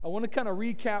want to kind of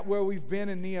recap where we've been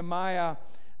in Nehemiah.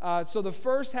 So the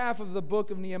first half of the book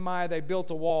of Nehemiah, they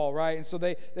built a wall, right? And so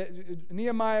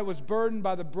Nehemiah was burdened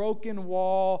by the broken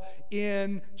wall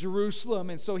in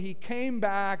Jerusalem. And so he came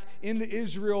back into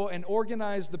Israel and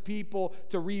organized the people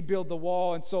to rebuild the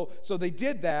wall. And so they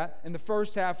did that in the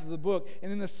first half of the book.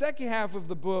 And in the second half of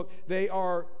the book, they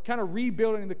are kind of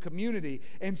rebuilding the community.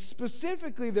 And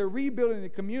specifically, they're rebuilding the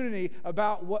community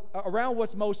around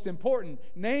what's most important,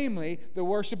 namely the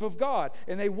worship of God.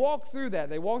 And they walk through that.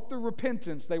 They walk through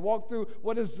repentance. They walk through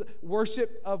what does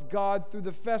worship of God through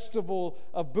the festival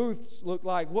of booths look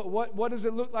like? What does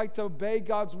it look like to obey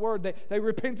God's word? They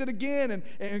repented again.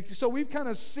 And so we've kind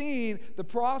of seen the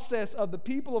process of the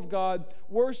people of God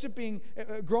worshiping,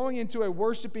 growing into a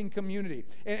worshiping community.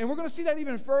 And we're going to see that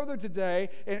even further today.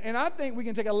 And I think we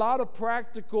can take a lot of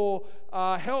practical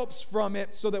helps from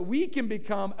it so that we can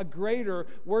become a greater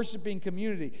worshiping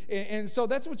community. And so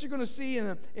that's what you're going to see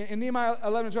in Nehemiah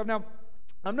 11 and 12. Now,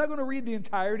 I'm not going to read the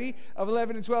entirety of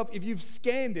 11 and 12 if you've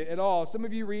scanned it at all. Some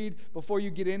of you read before you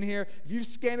get in here. If you've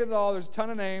scanned it at all, there's a ton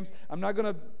of names. I'm not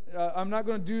going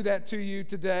to do that to you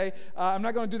today. I'm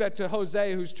not going to do that to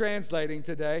Jose, who's translating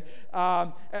today.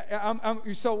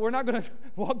 So we're not going to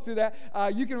walk through that.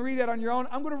 You can read that on your own.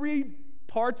 I'm going to read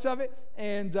parts of it,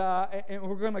 and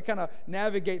we're going to kind of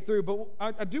navigate through. But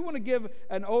I do want to give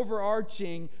an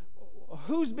overarching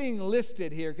who's being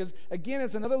listed here, because again,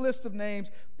 it's another list of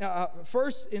names.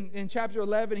 First, in chapter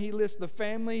 11, he lists the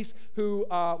families who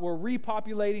were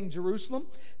repopulating Jerusalem.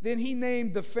 Then he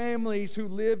named the families who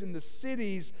lived in the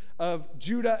cities of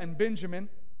Judah and Benjamin.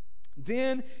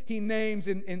 Then he names,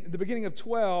 in the beginning of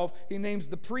 12, he names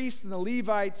the priests and the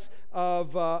Levites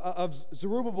of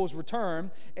Zerubbabel's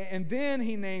return. And then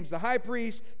he names the high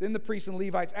priest, then the priests and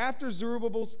Levites after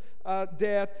Zerubbabel's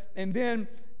death. And then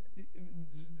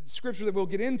scripture that we'll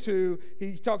get into,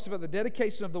 he talks about the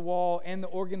dedication of the wall and the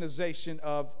organization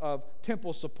of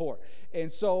temple support. And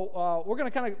so we're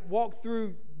going to kind of walk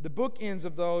through the bookends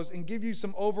of those and give you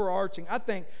some overarching, I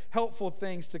think, helpful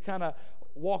things to kind of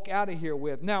walk out of here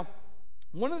with. Now,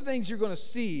 one of the things you're going to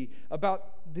see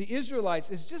about the Israelites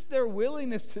is just their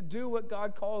willingness to do what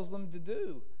God calls them to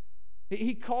do.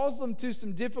 He calls them to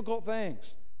some difficult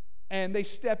things, and they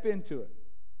step into it.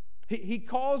 He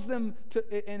calls them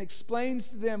to and explains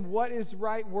to them what is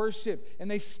right worship,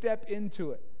 and they step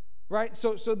into it, right?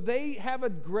 So they have a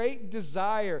great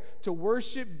desire to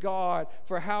worship God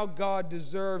for how God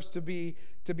deserves to be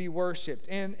worshipped.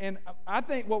 And I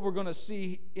think what we're going to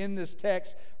see in this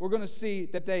text, we're going to see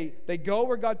that they go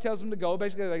where God tells them to go.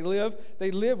 Basically,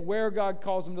 they live where God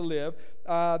calls them to live.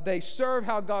 They serve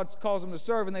how God calls them to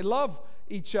serve, and they love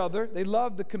each other. They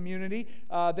love the community.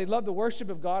 They love the worship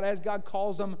of God as God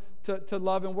calls them to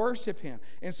love and worship Him.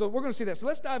 And so we're going to see that. So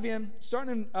let's dive in,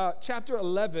 starting in chapter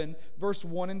 11, verse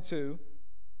 1 and 2.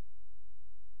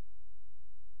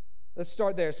 Let's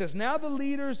start there. It says, "Now the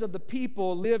leaders of the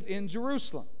people lived in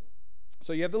Jerusalem."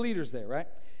 So you have the leaders there, right?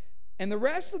 "And the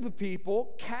rest of the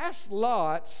people cast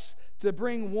lots to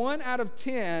bring 1 out of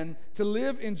 10 to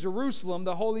live in Jerusalem,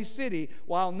 the holy city,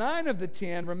 while 9 of the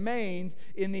 10 remained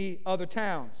in the other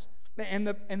towns. And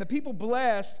the people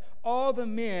blessed all the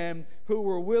men who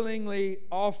willingly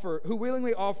offered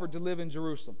to live in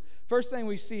Jerusalem." First thing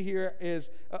we see here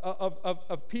is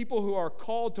of people who are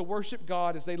called to worship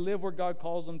God as they live where God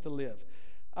calls them to live.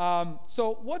 I'm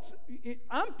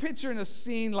picturing a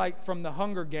scene like from the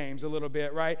Hunger Games a little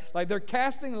bit, right? Like they're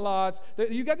casting lots.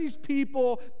 You got these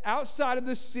people outside of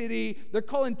the city. They're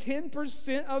calling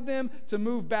 10% of them to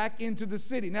move back into the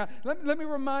city. Now, let me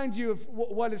remind you of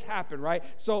what has happened, right?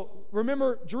 So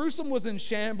remember, Jerusalem was in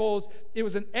shambles. It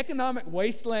was an economic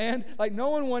wasteland. Like no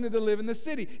one wanted to live in the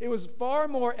city. It was far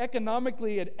more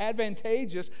economically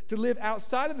advantageous to live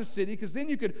outside of the city, because then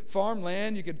you could farm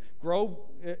land, you could grow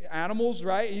animals,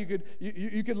 right?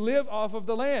 You could live off of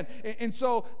the land. And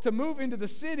so to move into the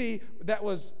city that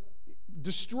was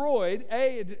destroyed,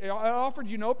 it offered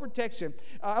you no protection.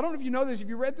 I don't know if you know this. If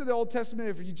you read through the Old Testament,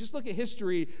 if you just look at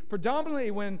history,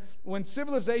 predominantly when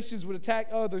civilizations would attack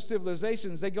other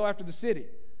civilizations, they go after the city.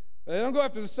 They don't go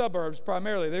after the suburbs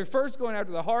primarily. They're first going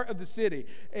after the heart of the city.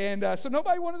 And so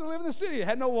nobody wanted to live in the city. It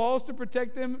had no walls to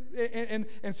protect them.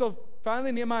 And so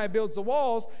finally Nehemiah builds the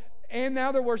walls, and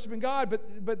now they're worshiping God.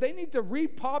 But they need to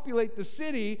repopulate the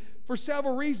city for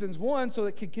several reasons. One, so that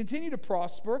it can continue to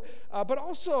prosper, but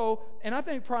also, and I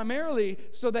think primarily,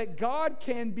 so that God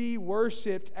can be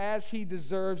worshiped as He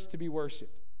deserves to be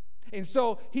worshiped. And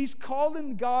so He's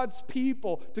calling God's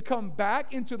people to come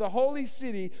back into the holy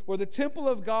city where the temple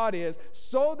of God is,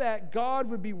 so that God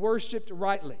would be worshiped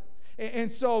rightly. And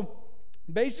so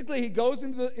basically, he goes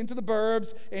into the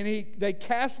burbs, and they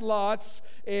cast lots,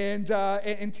 and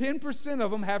 10%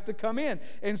 of them have to come in.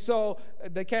 And so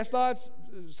they cast lots.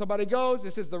 Somebody goes.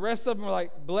 It says the rest of them are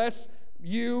like, bless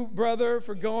you, brother,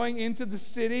 for going into the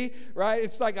city, right?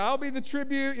 It's like, I'll be the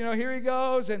tribute. Here he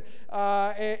goes, and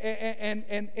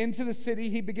into the city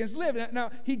he begins to live.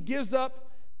 Now he gives up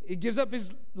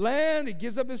his land. He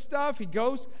gives up his stuff. He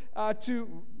goes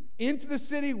into the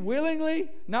city willingly,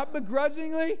 not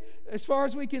begrudgingly, as far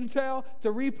as we can tell,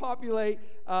 to repopulate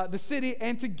the city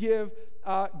and to give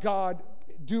God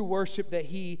due worship that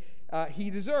he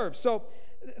deserves. So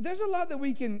there's a lot that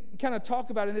we can kind of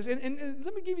talk about in this. And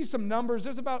let me give you some numbers.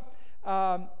 There's about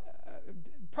there's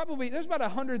about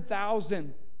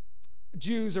 100,000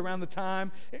 Jews around the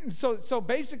time. So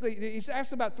basically, he's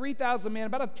asked about 3,000 men,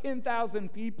 about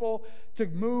 10,000 people to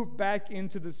move back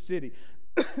into the city.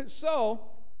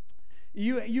 So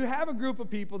you have a group of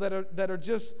people that are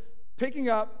just picking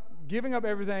up, giving up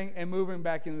everything, and moving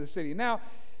back into the city. Now,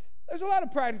 there's a lot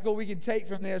of practical we can take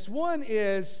from this. One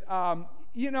is,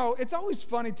 it's always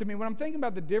funny to me when I'm thinking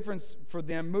about the difference for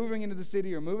them moving into the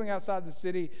city or moving outside the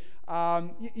city.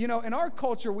 In our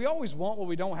culture, we always want what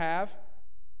we don't have.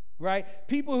 Right?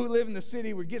 People who live in the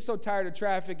city would get so tired of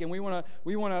traffic, and we want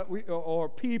to, or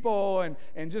people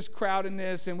and just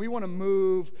crowdedness, and we want to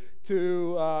move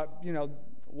to,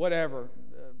 whatever,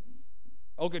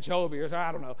 Okeechobee, or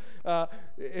I don't know.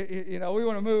 We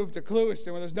want to move to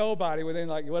Clewiston where there's nobody within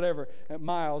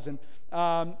miles, and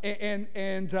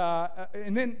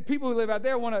then people who live out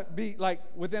there want to be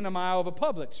within a mile of a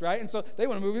Publix, right? And so they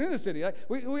want to move into the city.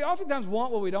 We oftentimes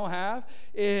want what we don't have,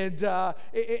 and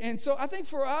so I think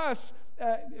for us,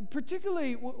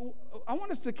 particularly, I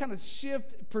want us to kind of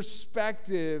shift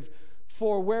perspective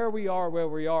for where we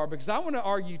are, because I want to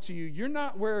argue to you, you're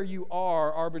not where you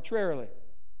are arbitrarily.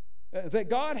 That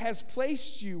God has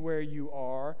placed you where you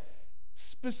are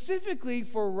specifically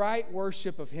for right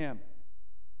worship of Him.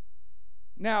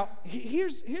 Now,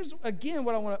 here's again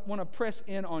what I want to press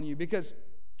in on you, because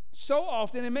so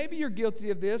often, and maybe you're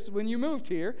guilty of this when you moved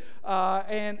here,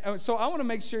 and so I want to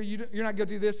make sure you're not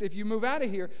guilty of this if you move out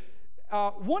of here.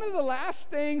 One of the last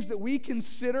things that we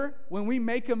consider when we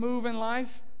make a move in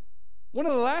life, one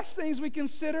of the last things we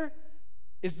consider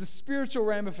is the spiritual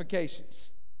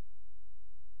ramifications.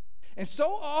 And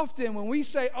so often when we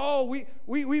say,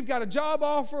 we've got a job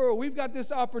offer, or we've got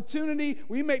this opportunity,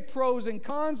 we make pros and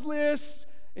cons lists.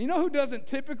 And you know who doesn't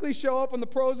typically show up on the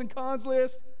pros and cons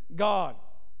list? God.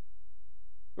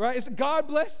 Right? It's God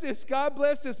bless this, God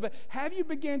bless this. But have you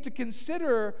begun to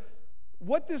consider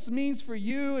what this means for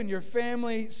you and your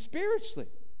family spiritually?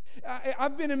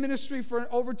 I've been in ministry for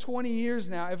over 20 years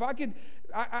now. If I could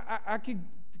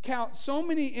count so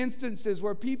many instances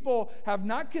where people have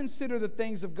not considered the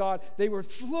things of God. They were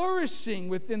flourishing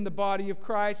within the body of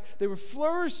Christ. They were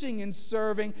flourishing in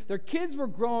serving. Their kids were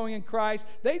growing in Christ.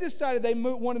 They decided they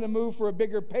wanted to move for a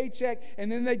bigger paycheck,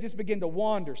 and then they just began to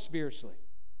wander spiritually.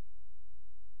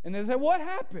 And they said, what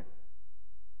happened?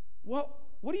 Well,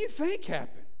 what do you think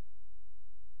happened?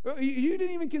 You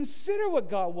didn't even consider what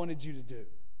God wanted you to do.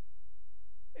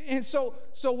 And so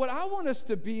what I want us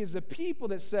to be is a people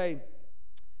that say,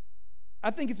 I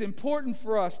think it's important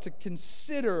for us to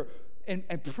consider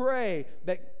and pray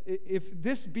that if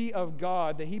this be of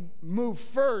God, that He move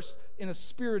first in a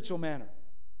spiritual manner.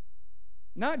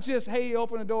 Not just, hey,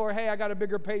 open the door, hey, I got a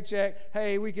bigger paycheck,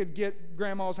 hey, we could get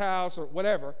grandma's house or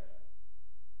whatever.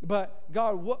 But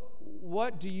God,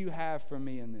 what do you have for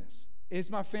me in this? Is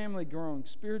my family growing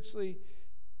spiritually?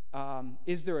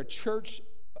 Is there a church,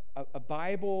 a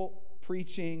Bible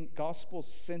preaching,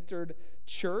 gospel-centered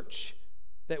church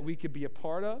that we could be a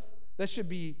part of? That should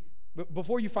be,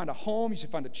 before you find a home, you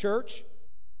should find a church.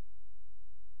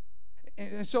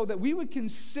 And so that we would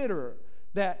consider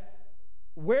that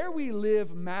where we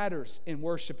live matters in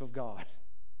worship of God.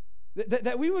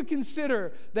 That we would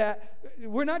consider that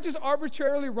we're not just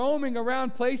arbitrarily roaming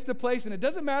around place to place, and it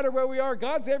doesn't matter where we are,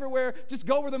 God's everywhere, just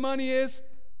go where the money is.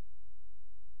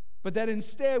 But that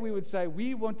instead we would say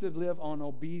we want to live in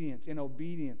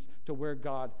obedience to where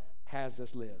God has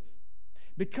us live.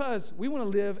 Because we want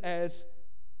to live as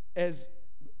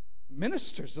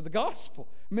ministers of the gospel,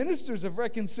 ministers of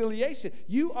reconciliation.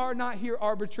 You are not here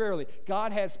arbitrarily.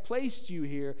 God has placed you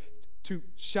here to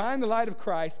shine the light of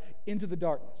Christ into the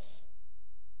darkness.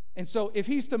 And so if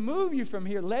He's to move you from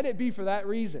here, let it be for that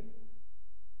reason.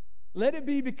 Let it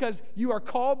be because you are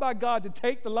called by God to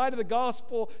take the light of the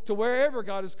gospel to wherever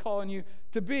God is calling you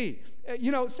to be.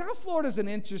 South Florida is an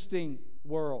interesting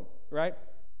world, right?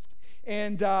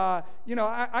 And, I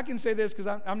can say this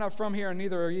because I'm not from here and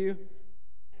neither are you.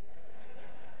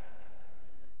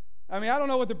 I mean, I don't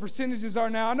know what the percentages are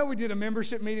now. I know we did a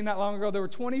membership meeting not long ago. There were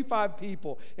 25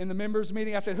 people in the members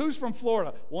meeting. I said, who's from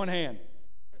Florida? One hand.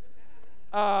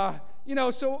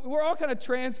 So we're all kind of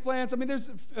transplants. I mean, there's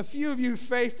a few of you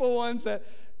faithful ones,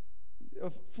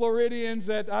 Floridians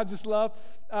that I just love.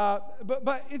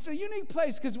 But it's a unique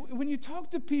place because when you talk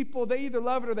to people, they either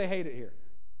love it or they hate it here,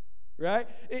 right?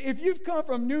 If you've come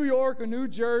from New York or New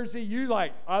Jersey, you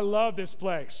like, I love this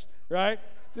place, right?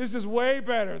 This is way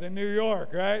better than New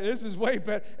York, right? This is way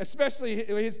better, especially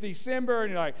it's December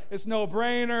and you're like, it's no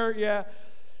brainer, yeah.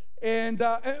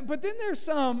 But then there's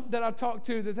some that I talk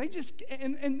to that they just,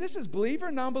 and this is believer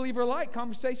and non-believer alike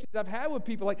conversations I've had with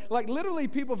people. Like literally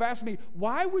people have asked me,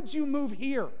 why would you move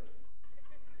here?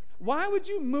 Why would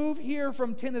you move here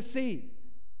from Tennessee?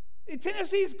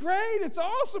 Tennessee's great. It's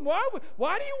awesome. Why do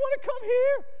you want to come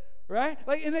here? Right?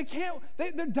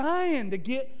 And they're dying to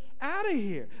get out of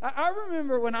here. I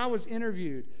remember when I was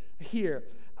interviewed here,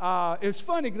 it was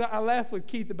funny because I laughed with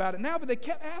Keith about it now, but they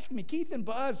kept asking me, Keith and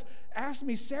Buzz asked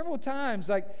me several times,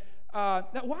 like,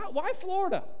 why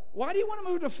Florida? Why do you want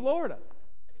to move to Florida?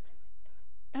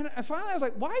 And finally I was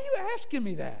like, why are you asking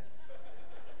me that?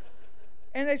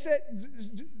 And they said,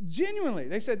 genuinely,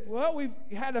 they said, well, we've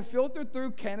had to filter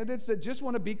through candidates that just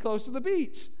want to be close to the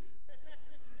beach.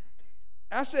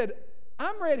 I said,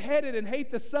 I'm redheaded and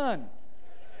hate the sun.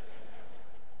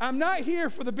 I'm not here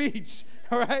for the beach,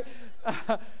 all right?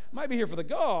 Might be here for the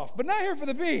golf, but not here for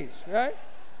the beach, right?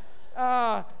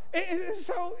 But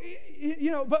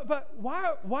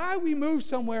why we move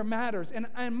somewhere matters.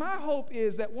 And my hope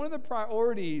is that one of the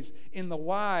priorities in the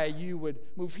why you would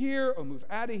move here or move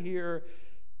out of here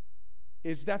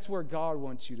is that's where God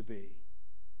wants you to be.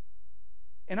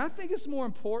 And I think it's more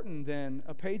important than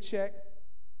a paycheck,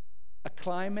 a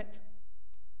climate.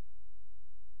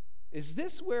 Is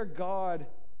this where God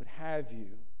would have you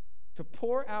to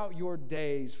pour out your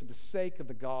days for the sake of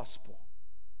the gospel?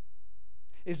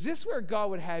 Is this where God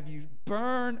would have you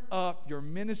burn up your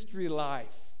ministry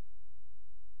life,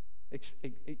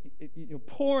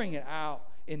 pouring it out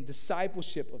in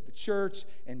discipleship of the church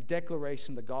and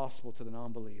declaration of the gospel to the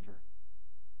non-believer?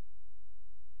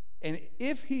 And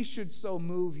if he should so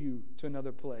move you to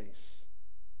another place,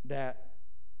 that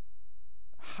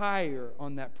higher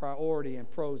on that priority and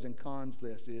pros and cons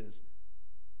list is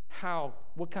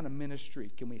what kind of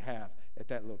ministry can we have at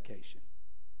that location?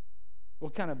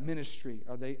 What kind of ministry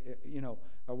are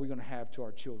we going to have to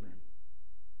our children?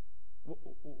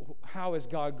 How is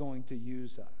God going to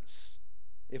use us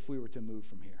if we were to move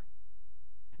from here?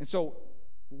 And so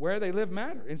where they live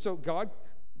mattered. And so God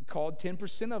called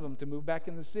 10% of them to move back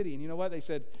in the city. And you know what? They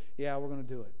said, yeah, we're going to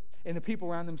do it. And the people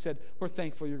around them said, we're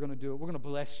thankful you're going to do it. We're going to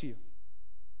bless you.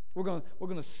 We're going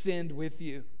to send with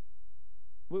you.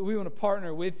 We want to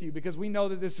partner with you because we know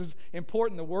that this is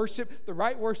important. The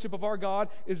right worship of our God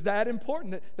is that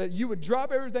important that you would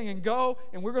drop everything and go,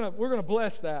 and we're going to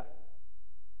bless that.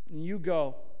 And you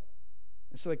go.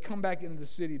 And so they come back into the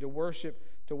city to worship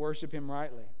him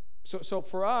rightly. So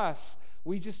for us,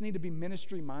 we just need to be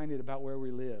ministry minded about where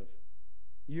we live.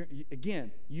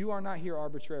 You are not here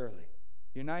arbitrarily.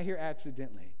 You're not here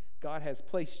accidentally. God has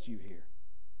placed you here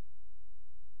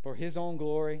for his own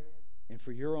glory and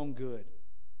for your own good.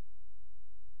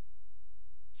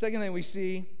 Second thing we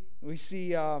see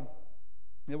that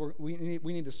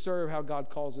we need to serve how God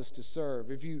calls us to serve.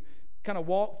 If you kind of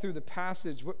walk through the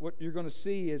passage, what you're going to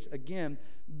see is, again,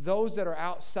 those that are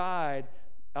outside,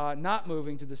 not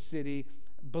moving to the city,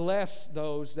 bless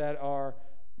those that are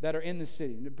in the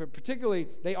city. Particularly,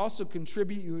 they also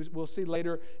contribute, we'll see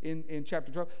later in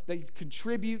chapter 12, they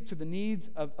contribute to the needs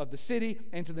of the city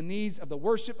and to the needs of the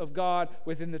worship of God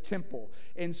within the temple.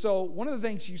 And so one of the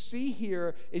things you see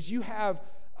here is you have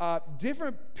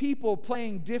different people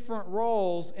playing different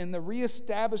roles in the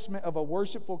reestablishment of a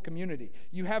worshipful community.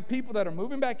 You have people that are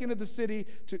moving back into the city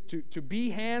to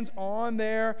be hands-on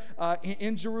there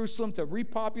in Jerusalem, to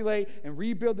repopulate and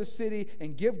rebuild the city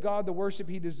and give God the worship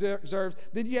he deserves.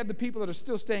 Then you have the people that are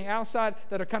still staying outside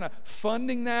that are kind of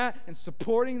funding that and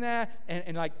supporting that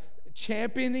and like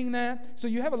championing that. So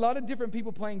you have a lot of different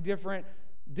people playing different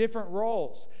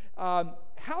roles.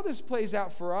 How this plays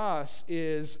out for us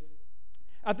is,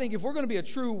 I think if we're going to be a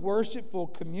true worshipful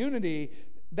community,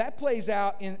 that plays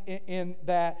out in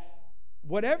that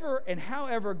whatever and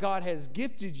however God has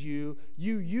gifted you,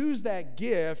 you use that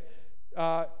gift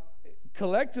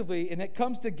collectively, and it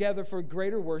comes together for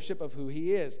greater worship of who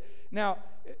he is. Now,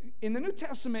 in the New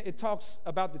Testament, it talks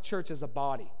about the church as a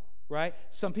body, right?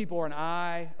 Some people are an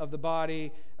eye of the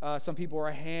body. Some people are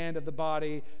a hand of the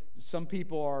body. Some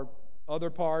people are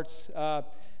other parts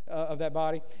of that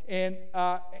body. And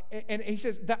he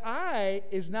says the eye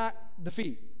is not the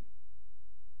feet.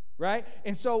 right?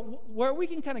 And so where we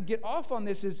can kind of get off on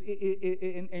this is,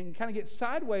 and kind of get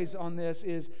sideways on this,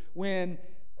 is when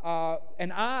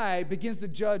an I begins to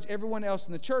judge everyone else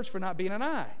in the church for not being an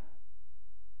I,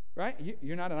 right?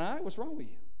 You're not an I? What's wrong with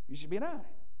you? You should be an I.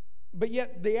 But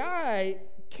yet the I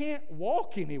can't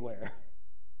walk anywhere,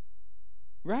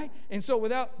 right? And so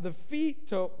without the feet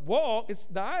to walk,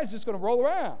 the eye is just going to roll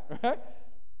around, right?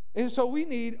 And so we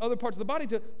need other parts of the body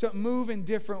to move in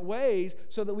different ways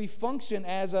so that we function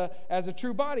as a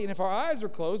true body. And if our eyes are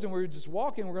closed and we're just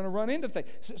walking, we're going to run into things.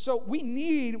 So we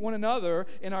need one another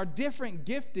in our different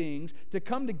giftings to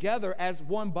come together as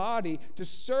one body to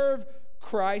serve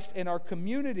Christ and our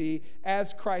community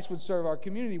as Christ would serve our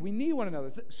community. We need one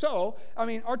another. So, I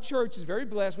mean, our church is very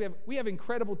blessed. We have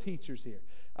incredible teachers here.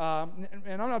 And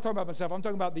I'm not talking about myself. I'm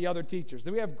talking about the other teachers.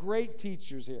 We have great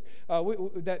teachers here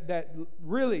that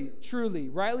really, truly,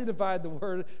 rightly divide the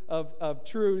word of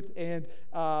truth and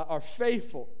are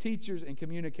faithful teachers and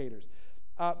communicators.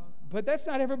 But that's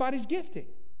not everybody's gifting.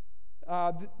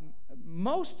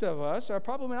 Most of us are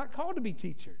probably not called to be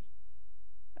teachers.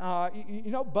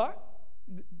 But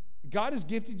God has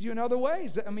gifted you in other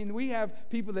ways. I mean, we have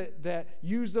people that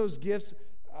use those gifts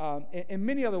in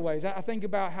many other ways. I think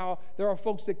about how there are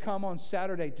folks that come on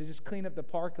Saturday to just clean up the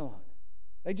parking lot.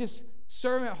 They just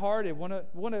servant-hearted, want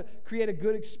to create a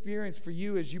good experience for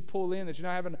you as you pull in, that you're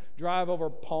not having to drive over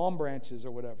palm branches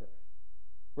or whatever,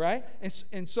 right?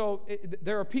 And so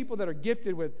there are people that are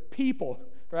gifted with people,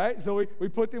 right? So we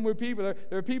put them with people.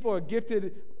 There are people who are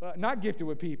gifted, not gifted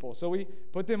with people. So we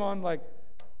put them on like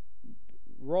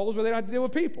roles where they don't have to deal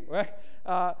with people, right?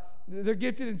 They're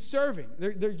gifted in serving.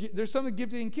 There's some that are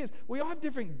gifted in kids. We all have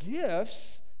different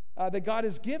gifts that God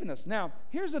has given us. Now,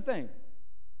 here's the thing.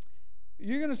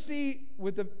 You're going to see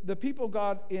with the people of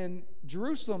God in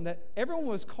Jerusalem that everyone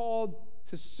was called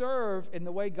to serve in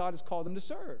the way God has called them to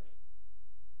serve.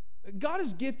 God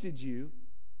has gifted you.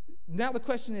 Now the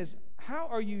question is, how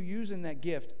are you using that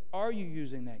gift? Are you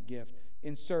using that gift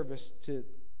in service to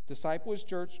disciple His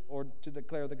church or to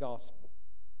declare the gospel?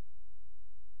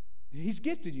 He's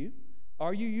gifted you.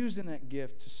 Are you using that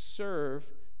gift to serve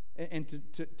and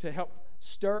to help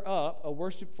stir up a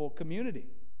worshipful community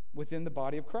within the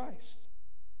body of Christ?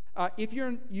 If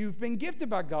you've been gifted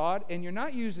by God and you're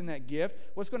not using that gift,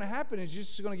 what's going to happen is you're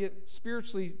just going to get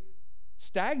spiritually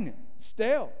stagnant,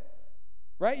 stale,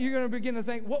 right? You're going to begin to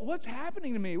think, what's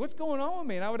happening to me? What's going on with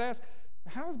me? And I would ask,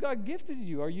 how has God gifted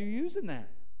you? Are you using that?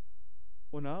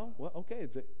 Well, no. Well, okay,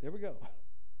 there we go.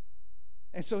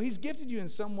 And so He's gifted you in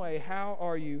some way. How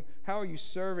are you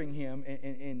serving Him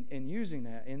and using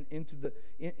that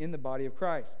in the body of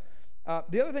Christ?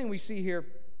 The other thing we see here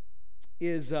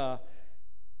is that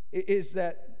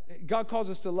God calls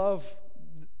us to love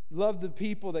the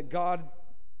people that God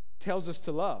tells us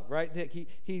to love, right? That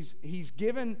He's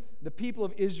given the people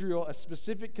of Israel a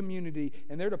specific community,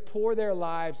 and they're to pour their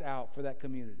lives out for that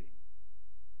community.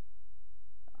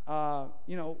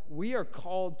 We are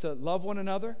called to love one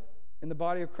another in the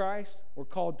body of Christ. We're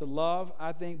called to love,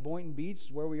 I think, Boynton Beach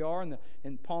is where we are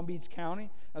in Palm Beach County.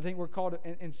 I think we're called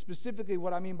to, and specifically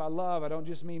what I mean by love, I don't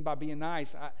just mean by being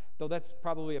nice, though that's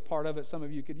probably a part of it. Some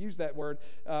of you could use that word.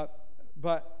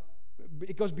 But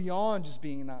it goes beyond just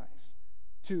being nice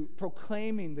to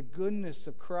proclaiming the goodness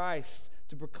of Christ,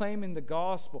 to proclaiming the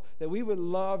gospel, that we would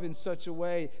love in such a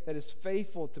way that is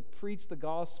faithful to preach the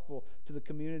gospel to the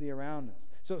community around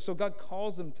us. So God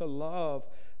calls them to love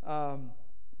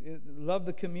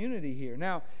the community here.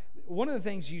 Now, one of the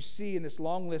things you see in this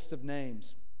long list of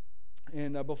names,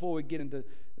 and before we get into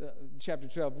chapter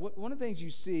 12, one of the things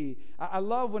you see, I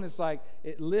love when it's like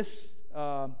it lists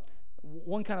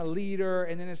one kind of leader,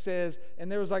 and then it says,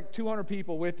 and there was like 200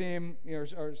 people with him,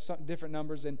 or some different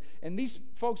numbers, and these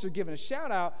folks are given a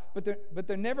shout out, but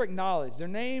they're never acknowledged. Their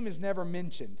name is never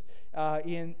mentioned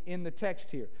in the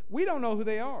text here. We don't know who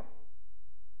they are,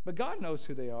 but God knows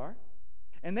who they are,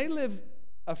 and they live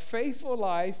a faithful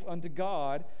life unto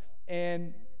God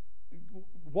and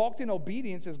walked in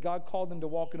obedience as God called them to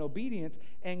walk in obedience,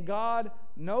 and God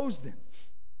knows them.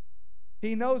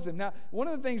 He knows them. Now, one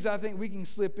of the things I think we can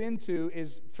slip into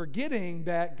is forgetting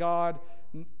that God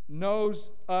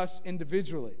knows us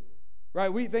individually,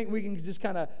 right? We think we can just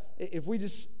kind of, if we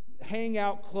just hang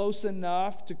out close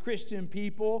enough to Christian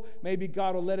people, maybe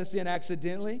God will let us in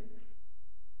accidentally.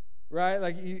 Right,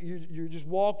 like you're just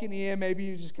walking in. Maybe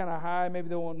you just kind of hide. Maybe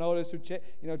they won't notice or check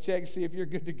and see if you're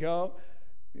good to go.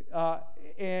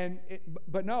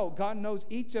 But no, God knows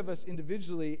each of us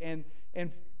individually,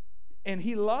 and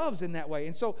He loves in that way.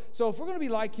 And so if we're going to be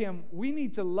like Him, we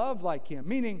need to love like Him.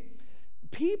 Meaning,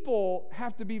 people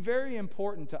have to be very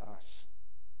important to us.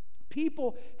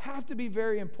 People have to be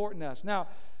very important to us. Now,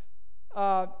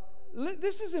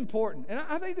 This is important, and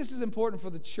I think this is important for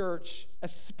the church,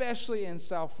 especially in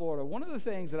South Florida. One of the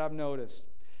things that I've noticed,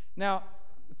 now,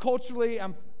 culturally,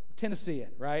 I'm Tennessean,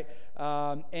 right?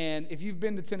 And if you've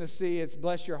been to Tennessee, it's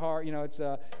bless your heart.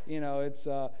 It's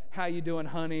how you doing,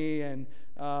 honey? And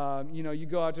you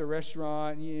go out to a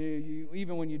restaurant. You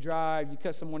even when you drive, you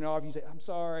cut someone off. You say, "I'm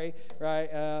sorry,"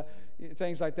 right?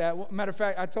 Things like that. Matter of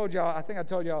fact, I told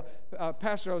y'all.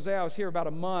 Pastor Jose was here about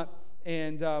a month,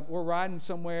 and we're riding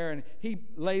somewhere, and he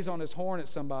lays on his horn at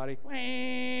somebody.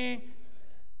 I'm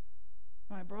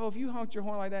like, bro, if you honked your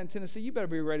horn like that in Tennessee, you better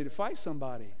be ready to fight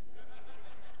somebody.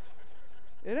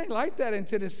 It ain't like that in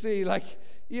Tennessee. Like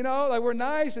we're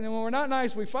nice, and then when we're not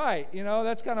nice, we fight.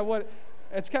 That's kind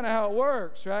of how it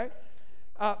works, right?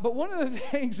 But one of the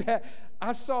things that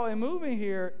I saw in moving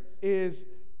here is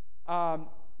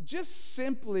just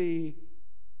simply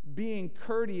being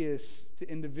courteous to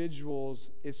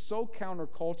individuals is so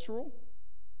countercultural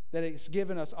that it's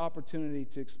given us opportunity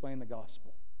to explain the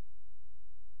gospel.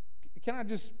 Can I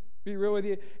just be real with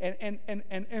you?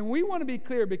 And we want to be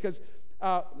clear because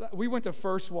we went to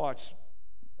First Watch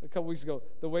a couple weeks ago.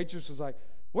 The waitress was like,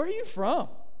 "Where are you from?"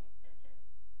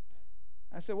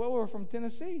 I said, "Well, we're from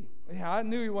Tennessee." "Yeah, I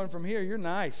knew you weren't from here. You're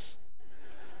nice."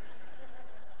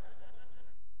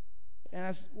 And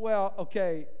I said, "Well,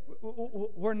 okay,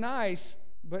 we're nice,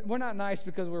 but we're not nice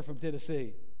because we're from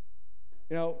Tennessee.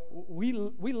 We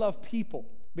love people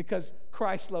because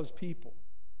Christ loves people.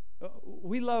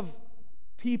 We love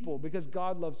people because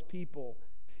God loves people."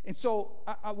 And so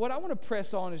what I want to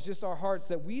press on is just our hearts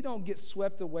that we don't get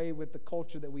swept away with the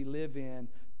culture that we live in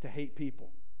to hate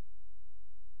people.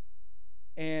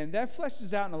 And that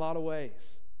fleshes out in a lot of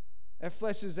ways. That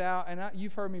fleshes out, and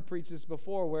you've heard me preach this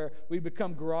before, where we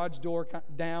become garage door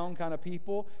down kind of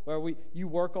people, where you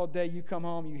work all day, you come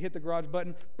home, you hit the garage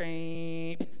button,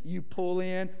 bang, you pull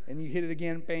in, and you hit it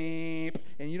again, bang,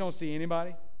 and you don't see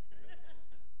anybody.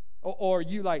 Or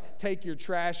you take your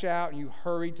trash out and you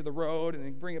hurry to the road and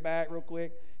then bring it back real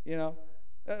quick,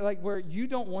 where you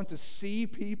don't want to see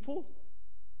people.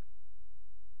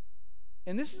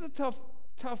 And this is a tough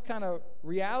kind of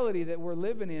reality that we're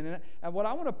living in. And what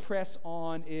I want to press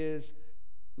on is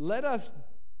let us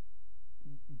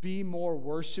be more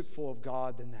worshipful of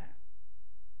God than that.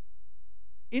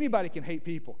 Anybody can hate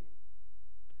people.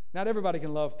 Not everybody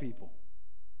can love people.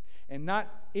 And not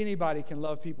anybody can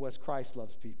love people as Christ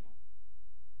loves people.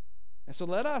 And so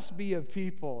let us be a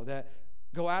people that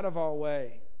go out of our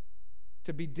way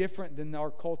to be different than our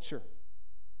culture,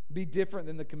 be different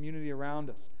than the community around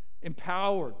us,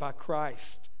 empowered by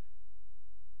Christ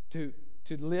to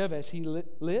live as he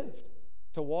lived,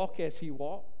 to walk as he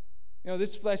walked.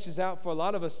 This fleshes out for a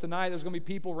lot of us tonight. There's going to be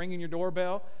people ringing your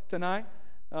doorbell tonight.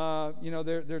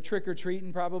 They're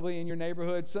trick-or-treating probably in your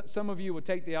neighborhood. Some of you would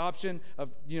take the option of,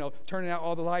 turning out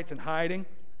all the lights and hiding.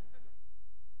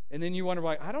 And then you wonder,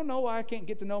 I don't know why I can't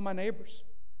get to know my neighbors.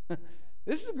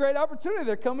 This is a great opportunity.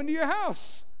 They're coming to your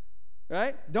house,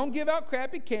 right? Don't give out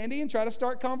crappy candy and try to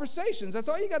start conversations. That's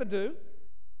all you got to do.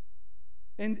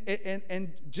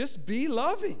 And just be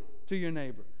loving to your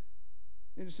neighbor.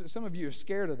 Some of you are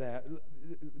scared of that.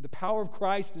 The power of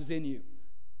Christ is in you.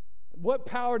 What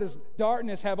power does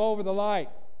darkness have over the light?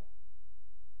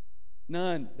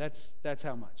 None. That's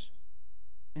how much.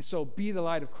 And so be the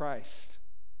light of Christ.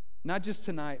 Not just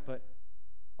tonight, but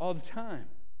all the time.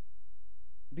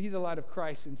 Be the light of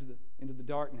Christ into the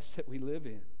darkness that we live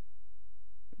in.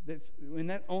 And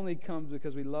that only comes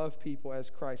because we love people as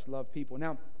Christ loved people.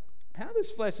 Now, how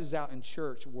this fleshes out in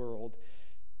church world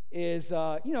is,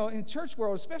 in church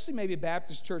world, especially maybe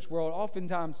Baptist church world,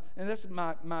 oftentimes, and that's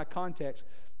my context,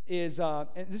 is, and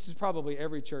this is probably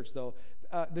every church though,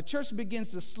 the church begins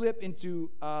to slip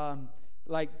into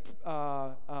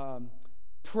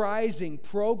prizing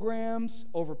programs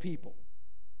over people.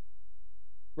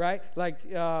 Right?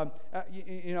 My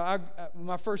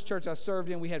first church I served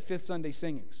in, we had Fifth Sunday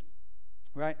singings.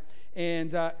 Right?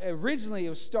 And originally it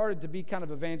was started to be kind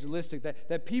of evangelistic,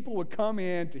 that people would come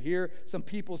in to hear some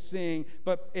people sing,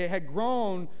 but it had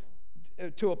grown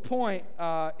to a point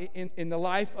in the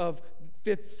life of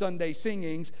Fifth Sunday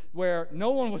singings where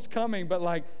no one was coming but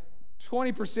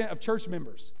 20% of church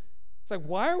members. It's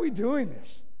why are we doing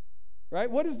this? Right?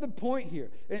 What is the point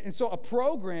here? And so a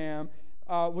program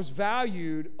was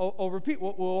valued over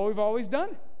people. Well, we've always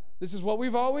done it. This is what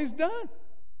we've always done.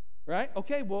 Right?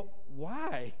 Okay, well,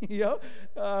 why?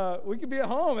 We could be at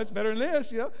home. It's better than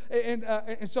this,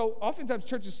 And so oftentimes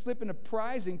churches slip into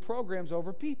prizing programs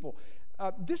over people.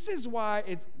 This is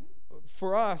why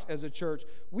for us as a church,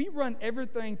 we run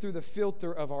everything through the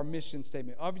filter of our mission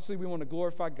statement. Obviously, we want to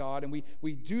glorify God, and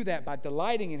we do that by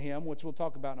delighting in Him, which we'll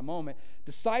talk about in a moment,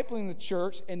 discipling the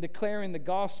church, and declaring the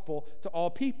gospel to all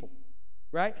people,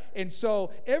 right? And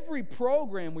so every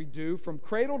program we do, from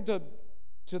cradle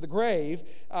to the grave,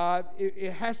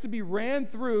 it has to be ran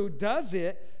through. Does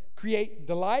it create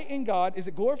delight in God? Is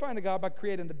it glorifying to God by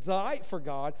creating a delight for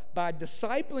God, by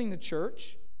discipling the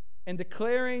church and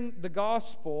declaring the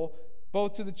gospel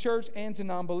both to the church and to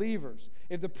non-believers?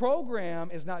 If the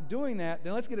program is not doing that,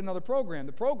 then let's get another program.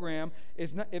 If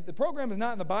the program is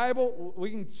not in the Bible, we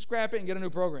can scrap it and get a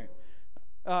new program.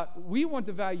 We want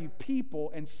to value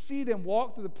people and see them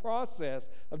walk through the process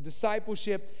of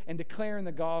discipleship and declaring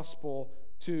the gospel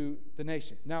to the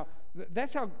nation. Now,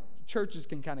 that's how churches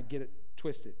can kind of get it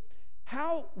twisted.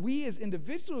 How we as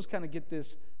individuals kind of get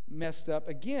this messed up,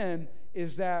 again,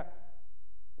 is that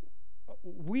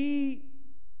we,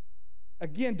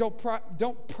 again,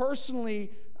 don't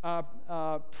personally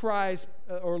prize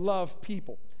or love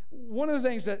people. One of the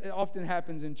things that often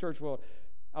happens in church world,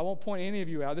 I won't point any of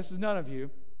you out. This is none of you,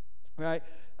 right?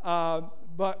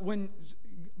 But when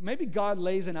maybe God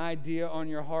lays an idea on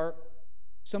your heart,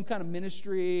 some kind of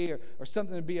ministry or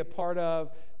something to be a part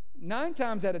of, 9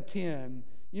 times out of 10,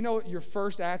 you know what your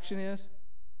first action is?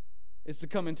 It's to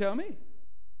come and tell me.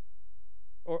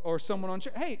 Or someone on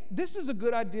church, hey, this is a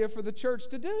good idea for the church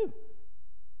to do.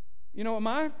 You know what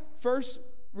my first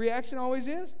reaction always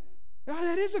is? Oh,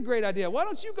 that is a great idea. Why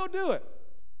don't you go do it?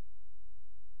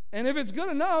 And if it's good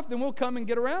enough, then we'll come and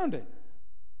get around it.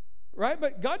 Right?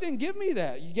 But God didn't give me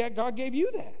that. God gave you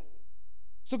that.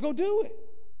 So go do it.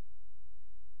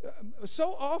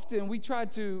 So often we try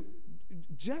to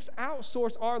just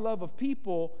outsource our love of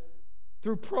people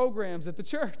through programs at the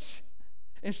church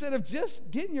instead of just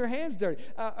getting your hands dirty.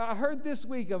 I heard this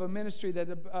week of a ministry that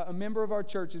a member of our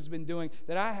church has been doing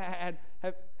that I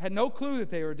had no clue that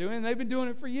they were doing, and they've been doing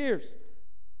it for years.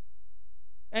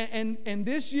 And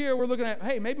this year we're looking at,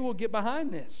 hey, maybe we'll get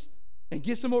behind this and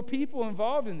get some more people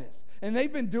involved in this. And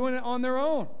they've been doing it on their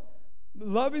own,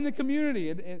 loving the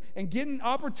community and getting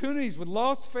opportunities with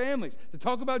lost families to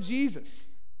talk about Jesus.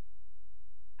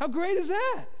 How great is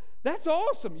that? That's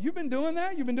awesome. You've been doing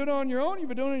that. You've been doing it on your own. You've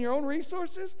been doing it on your own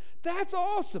resources. That's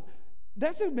awesome.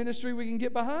 That's a ministry we can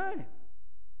get behind.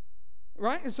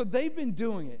 Right? And so they've been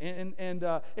doing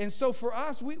it. And so for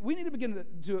us, we need to begin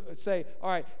to say,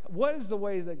 all right, what is the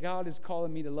ways that God is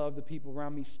calling me to love the people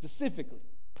around me specifically,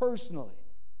 personally?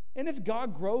 And if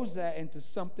God grows that into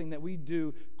something that we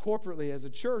do corporately as a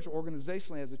church,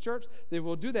 organizationally as a church, then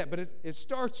we'll do that. But it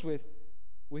starts with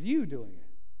you doing it,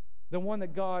 the one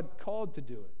that God called to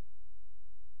do it.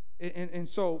 And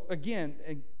so, again,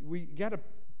 we got to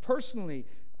personally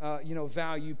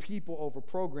value people over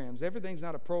programs. Everything's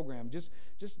not a program. Just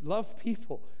love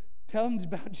people. Tell them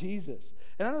about Jesus.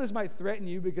 And I know this might threaten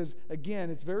you because, again,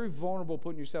 it's very vulnerable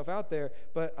putting yourself out there,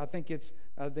 but I think it's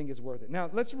worth it. Now,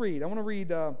 let's read. I want to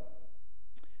read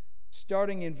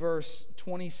starting in verse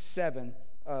 27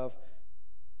 of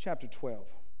chapter 12.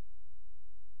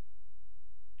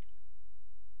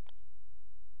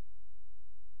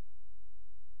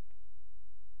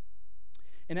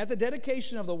 And at the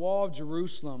dedication of the wall of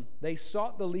Jerusalem, they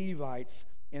sought the Levites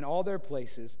in all their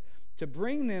places to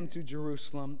bring them to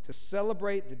Jerusalem to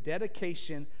celebrate the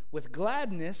dedication with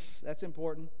gladness, that's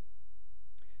important,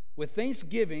 with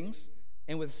thanksgivings,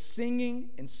 and with singing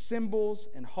and cymbals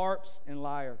and harps and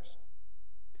lyres.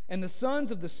 And the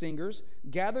sons of the singers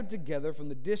gathered together from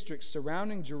the districts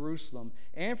surrounding Jerusalem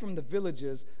and from the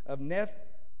villages of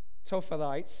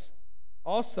Netophathites,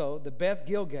 also the Beth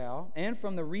Gilgal, and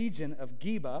from the region of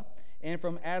Geba, and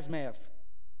from Asmaph.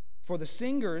 For the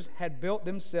singers had built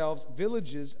themselves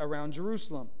villages around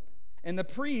Jerusalem. And the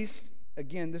priests,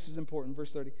 again, this is important,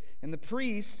 verse 30, and the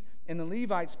priests and the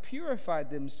Levites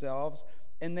purified themselves,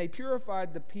 and they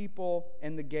purified the people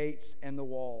and the gates and the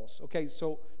walls. Okay,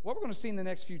 so what we're going to see in the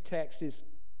next few texts is,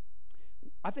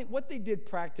 I think what they did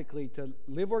practically to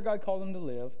live where God called them to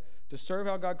live, to serve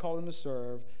how God called them to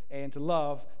serve, and to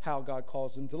love how God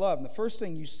calls them to love. And the first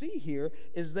thing you see here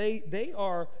is they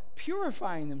are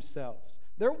purifying themselves.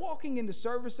 They're walking into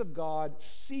service of God,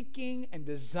 seeking and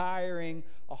desiring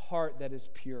a heart that is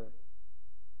pure.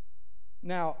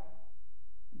 Now,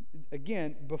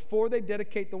 again, before they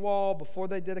dedicate the wall, before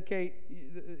they dedicate,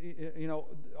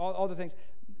 all the things,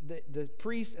 the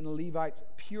priests and the Levites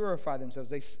purify themselves.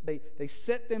 They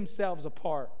set themselves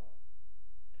apart.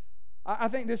 I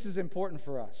think this is important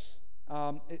for us.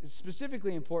 It's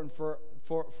specifically important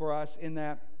for us in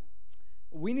that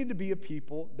we need to be a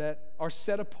people that are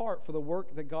set apart for the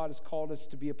work that God has called us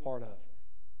to be a part of.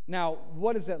 Now,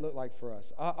 what does that look like for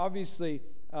us? Obviously,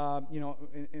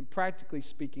 and practically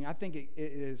speaking, I think it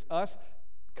is us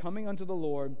coming unto the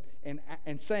Lord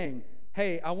and saying,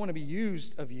 hey, I want to be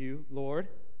used of you, Lord.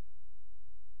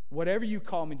 Whatever you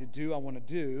call me to do, I want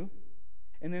to do.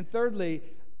 And then thirdly,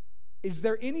 is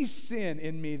there any sin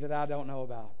in me that I don't know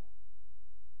about?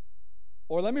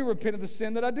 Or let me repent of the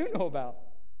sin that I do know about.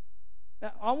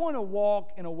 Now, I want to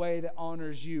walk in a way that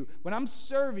honors you. When I'm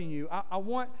serving you, I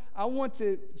want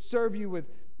to serve you with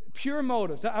pure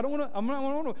motives. I don't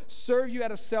want to serve you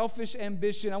out of selfish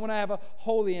ambition. I want to have a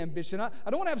holy ambition. I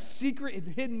don't want to have secret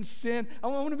and hidden sin. I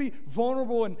want to be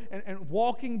vulnerable and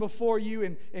walking before you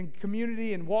in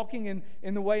community and walking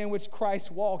in the way in which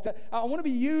Christ walked. I want to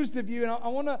be used of you, and I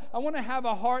want to have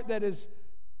a heart that is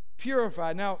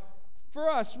purified. Now, for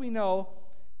us, we know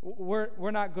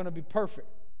we're not going to be perfect.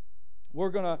 We're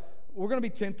going to be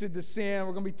tempted to sin.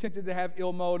 We're going to be tempted to have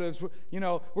ill motives. We're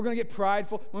going to get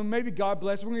prideful. Well, maybe God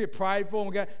bless us. We're going to get prideful, and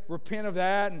we're going to repent of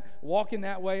that and walk in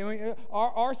that way. I mean,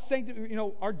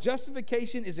 our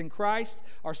justification is in Christ.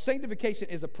 Our sanctification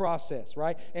is a process,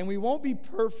 right? And we won't be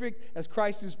perfect as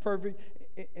Christ is perfect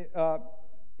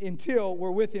until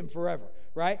we're with Him forever,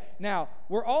 right? Now,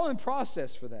 we're all in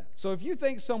process for that. So if you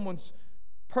think someone's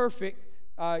perfect,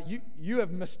 you have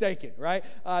mistaken, right?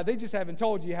 They just haven't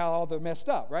told you how all they're messed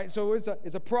up, right? So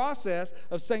it's a process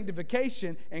of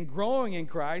sanctification and growing in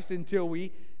Christ until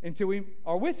we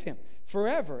are with Him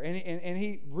forever, and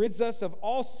He rids us of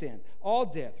all sin, all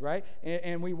death, right?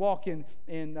 And we walk in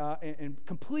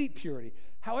complete purity.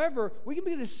 However, we can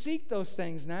begin to seek those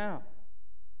things now.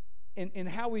 In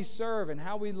how we serve and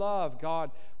how we love.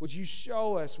 God, would you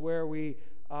show us where we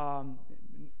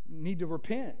need to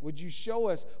repent? Would you show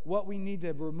us what we need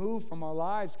to remove from our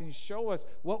lives? Can you show us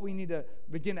what we need to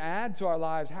begin to add to our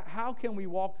lives? How can we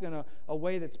walk in a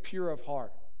way that's pure of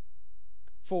heart?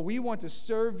 For we want to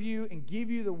serve you and give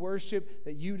you the worship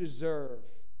that you deserve.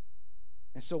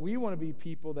 And so we want to be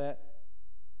people that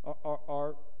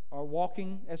are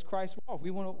walking as Christ walked.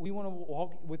 We want to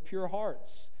walk with pure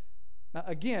hearts. Now,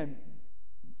 again,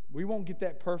 we won't get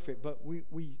that perfect, but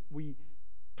we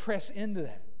press into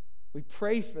that. We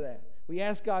pray for that. We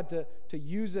ask God to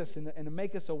use us and to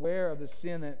make us aware of the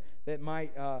sin that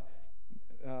might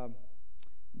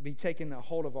be taking a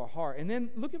hold of our heart. And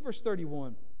then look at verse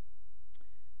 31.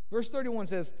 Verse 31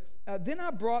 says, Then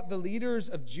I brought the leaders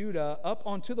of Judah up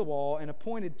onto the wall and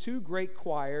appointed 2 great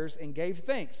choirs and gave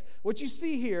thanks. What you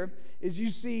see here is you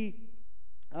see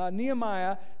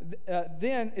Nehemiah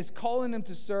then is calling them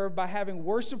to serve by having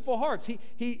worshipful hearts.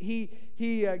 He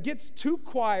gets 2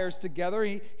 choirs together.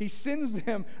 He sends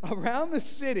them around the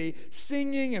city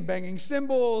singing and banging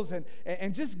cymbals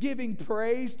and just giving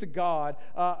praise to God,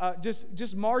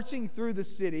 just marching through the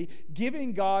city,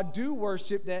 giving God due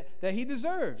worship that He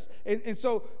deserves. And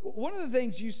so one of the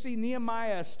things you see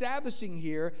Nehemiah establishing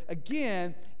here,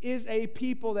 again, is a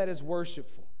people that is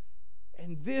worshipful.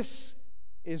 And this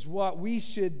is what we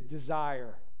should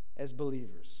desire as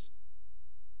believers.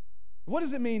 What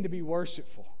does it mean to be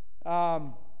worshipful?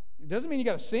 It doesn't mean you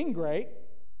got to sing great,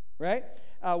 right?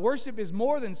 Worship is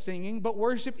more than singing, but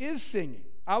worship is singing.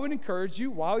 I would encourage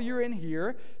you, while you're in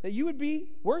here, that you would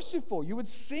be worshipful. You would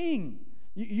sing.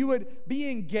 You would be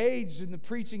engaged in the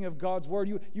preaching of God's word.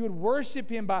 You would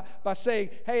worship Him by saying,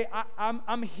 hey,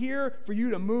 I'm here for you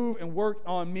to move and work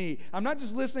on me. I'm not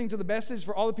just listening to the message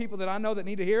for all the people that I know that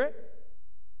need to hear it,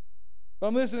 but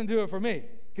I'm listening to it for me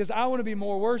because I want to be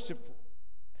more worshipful.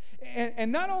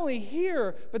 And not only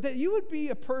here, but that you would be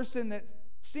a person that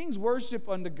sings worship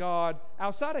unto God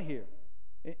outside of here.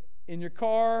 In your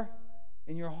car,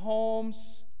 in your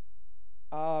homes.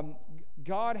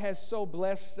 God has so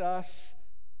blessed us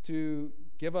to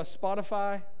give us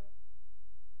Spotify.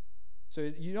 So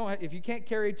if you can't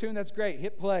carry a tune, that's great.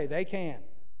 Hit play. They can.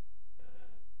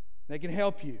 They can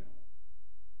help you.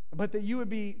 But that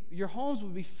your homes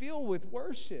would be filled with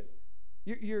worship.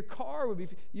 Your car would be,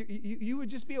 you would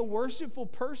just be a worshipful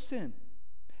person.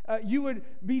 You would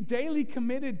be daily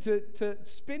committed to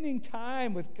spending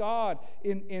time with God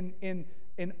in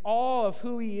awe of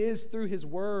who He is through His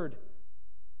Word.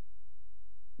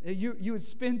 You would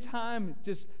spend time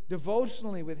just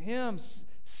devotionally with Him,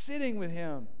 sitting with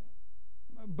Him,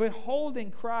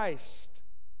 beholding Christ.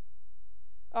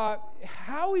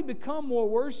 How we become more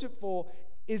worshipful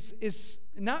is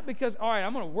not because, all right,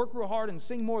 I'm going to work real hard and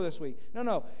sing more this week.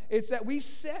 No. It's that we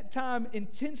set time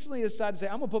intentionally aside to say,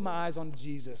 I'm going to put my eyes on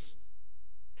Jesus.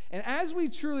 And as we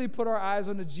truly put our eyes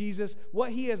on Jesus,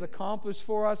 what He has accomplished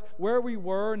for us, where we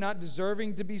were not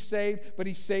deserving to be saved, but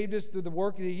He saved us through the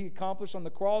work that He accomplished on the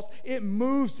cross, it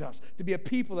moves us to be a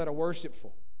people that are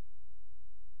worshipful.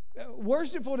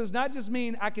 Worshipful does not just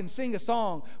mean I can sing a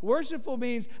song. Worshipful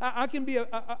means I can be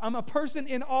I'm a person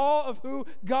in awe of who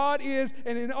God is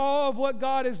and in awe of what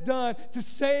God has done to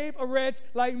save a wretch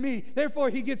like me. Therefore,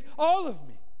 he gets all of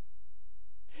me.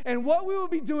 And what we will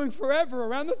be doing forever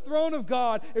around the throne of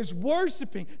God is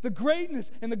worshiping the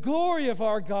greatness and the glory of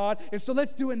our God. And so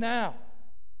let's do it now.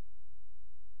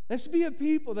 Let's be a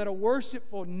people that are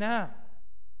worshipful now.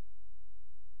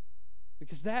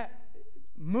 Because that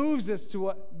moves us to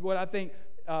what I think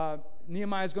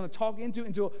Nehemiah is going to talk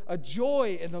into a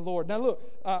joy in the Lord. Now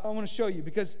look, I want to show you,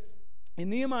 because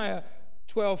in Nehemiah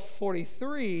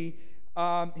 12:43,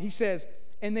 he says,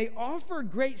 "And they offered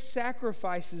great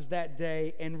sacrifices that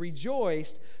day and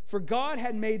rejoiced, for God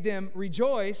had made them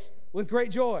rejoice with great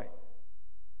joy.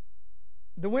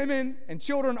 The women and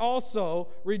children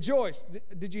also rejoiced."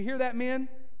 Did you hear that, men?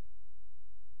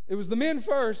 It was the men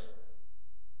first,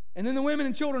 and then the women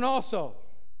and children also.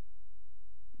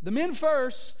 The men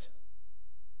first,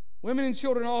 women and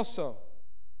children also.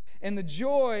 And the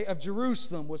joy of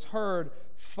Jerusalem was heard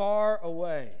far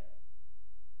away.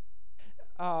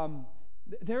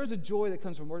 There is a joy that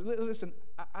comes from work. Listen,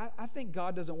 I think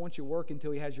God doesn't want your work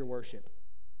until he has your worship.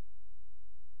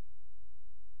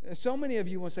 So many of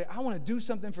you want to say, I want to do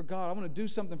something for God. I want to do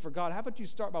something for God. How about you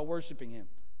start by worshiping him?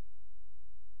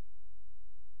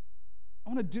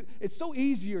 It's so much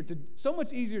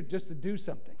easier just to do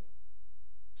something.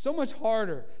 So much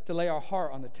harder to lay our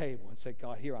heart on the table and say,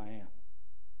 God, here I am.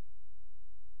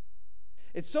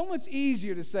 It's so much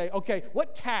easier to say, okay,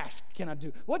 what task can I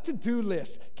do? What to-do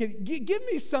list? Give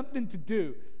me something to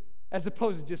do, as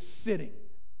opposed to just sitting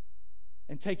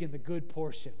and taking the good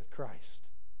portion with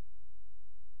Christ.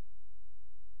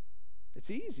 It's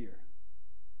easier.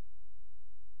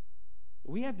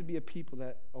 We have to be a people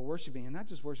that are worshiping, and not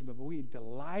just worshiping, but we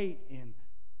delight in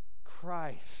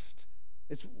Christ.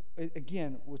 It's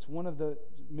one of the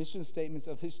mission statements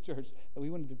of this church, that we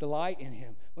want to delight in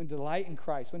him. We want to delight in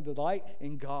Christ. We want to delight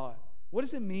in God. What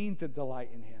does it mean to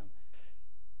delight in him?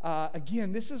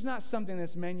 Again, this is not something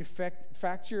that's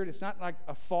manufactured. It's not like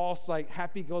a false, like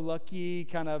happy-go-lucky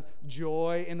kind of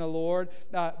joy in the Lord.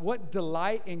 What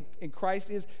delight in Christ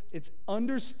is, it's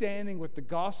understanding what the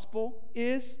gospel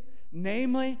is,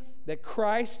 namely that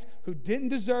Christ, who didn't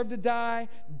deserve to die,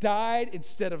 died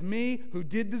instead of me, who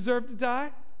did deserve to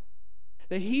die.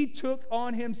 That he took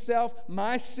on himself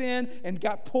my sin and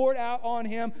got poured out on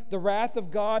him the wrath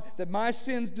of God that my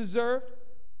sins deserved.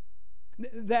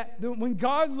 That when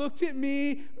God looked at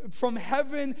me from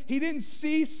heaven, he didn't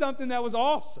see something that was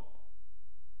awesome.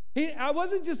 I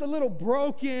wasn't just a little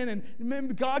broken, and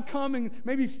maybe God come and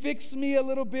maybe fix me a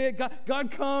little bit.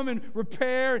 God come and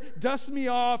repair, dust me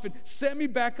off, and set me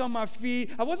back on my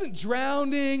feet. I wasn't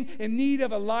drowning in need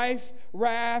of a life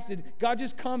raft, and God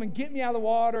just come and get me out of the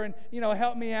water and,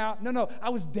 help me out. No,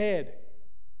 I was dead.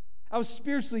 I was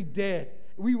spiritually dead.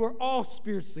 We were all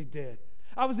spiritually dead.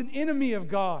 I was an enemy of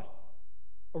God,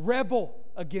 a rebel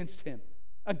against him,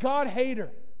 a God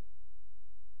hater.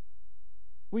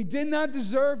 We did not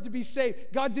deserve to be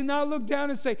saved. God did not look down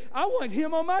and say, I want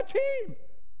him on my team.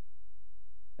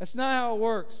 That's not how it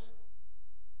works.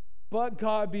 But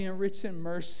God, being rich in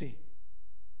mercy,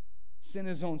 sent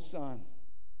his own son,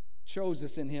 chose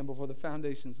us in him before the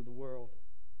foundations of the world,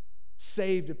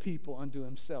 saved a people unto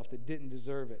himself that didn't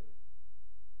deserve it.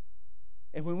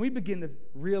 And when we begin to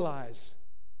realize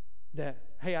that,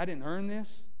 hey, I didn't earn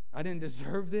this, I didn't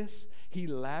deserve this, he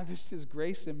lavished his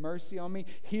grace and mercy on me.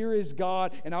 Here is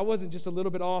God, and I wasn't just a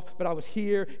little bit off, but I was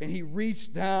here, and he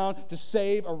reached down to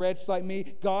save a wretch like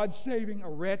me. God saving a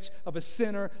wretch of a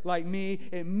sinner like me.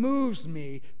 It moves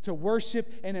me to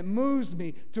worship, and it moves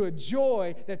me to a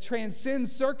joy that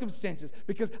transcends circumstances.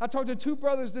 Because I talked to two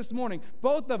brothers this morning.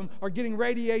 Both of them are getting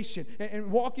radiation and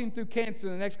walking through cancer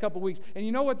in the next couple of weeks. And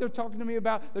you know what they're talking to me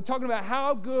about? They're talking about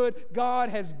how good God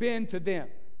has been to them.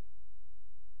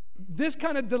 This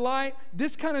kind of delight,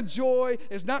 this kind of joy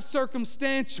is not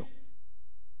circumstantial.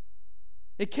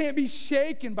 It can't be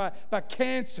shaken by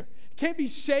cancer. It can't be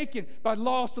shaken by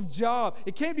loss of job.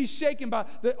 It can't be shaken by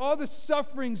all the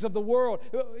sufferings of the world.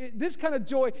 This kind of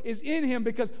joy is in him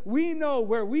because we know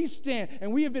where we stand,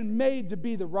 and we have been made to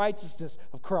be the righteousness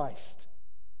of Christ.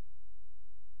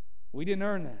 We didn't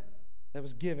earn that. That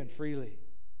was given freely.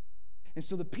 And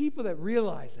so the people that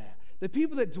realize that, the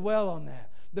people that dwell on that,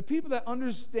 the people that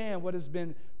understand what has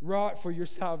been wrought for your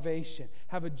salvation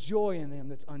have a joy in them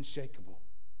that's unshakable.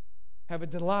 Have a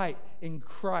delight in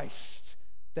Christ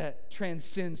that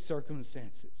transcends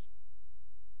circumstances.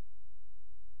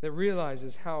 That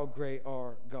realizes how great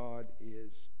our God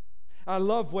is. I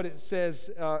love what it says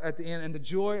at the end, and the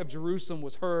joy of Jerusalem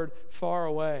was heard far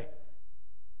away.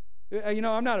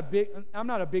 I'm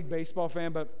not a big baseball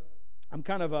fan, but I'm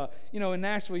kind of in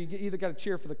Nashville, you either got to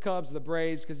cheer for the Cubs or the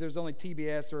Braves because there's only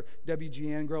TBS or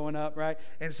WGN growing up, right?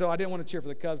 And so I didn't want to cheer for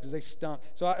the Cubs because they stunk.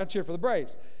 So I cheer for the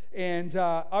Braves. And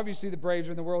obviously the Braves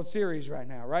are in the World Series right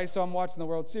now, right? So I'm watching the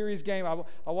World Series game.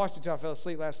 I watched it until I fell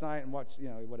asleep last night and watched,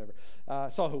 whatever.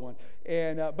 Saw who won.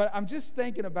 But I'm just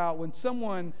thinking about when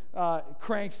someone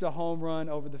cranks a home run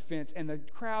over the fence and the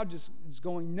crowd just is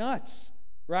going nuts,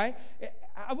 right?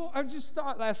 I just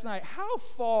thought last night, how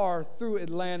far through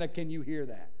Atlanta can you hear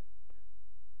that?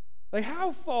 Like,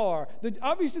 how far?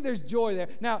 Obviously, there's joy there.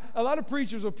 Now, a lot of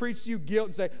preachers will preach to you guilt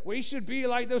and say, we should be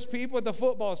like those people at the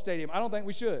football stadium. I don't think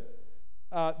we should.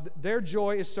 Their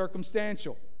joy is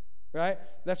circumstantial, right?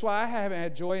 That's why I haven't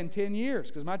had joy in 10 years,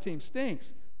 because my team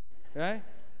stinks, right?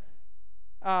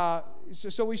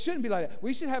 So we shouldn't be like that.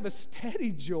 We should have a steady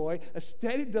joy, a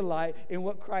steady delight in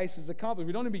what Christ has accomplished.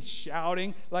 We don't need to be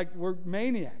shouting like we're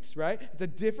maniacs, right? It's a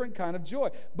different kind of joy.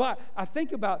 But I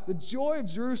think about the joy of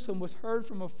Jerusalem was heard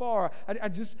from afar. I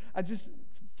just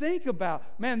think about,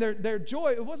 man, their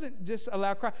joy. It wasn't just a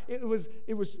loud cry. It was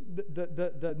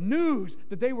the news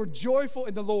that they were joyful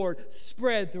in the Lord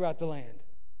spread throughout the land.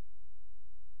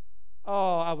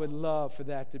 Oh, I would love for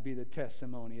that to be the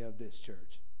testimony of this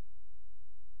church.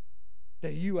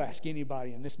 That you ask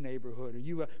anybody in this neighborhood, or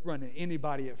you run into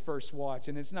anybody at First Watch,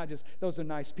 and it's not just, those are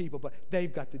nice people, but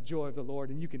they've got the joy of the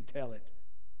Lord, and you can tell it.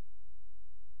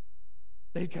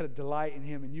 They've got a delight in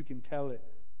Him, and you can tell it.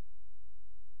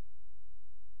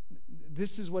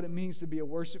 This is what it means to be a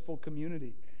worshipful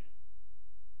community.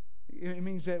 It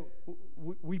means that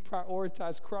we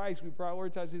prioritize Christ. We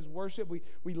prioritize His worship.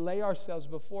 We lay ourselves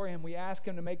before Him. We ask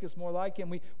Him to make us more like Him.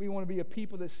 We want to be a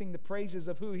people that sing the praises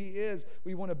of who He is.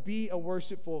 We want to be a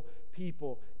worshipful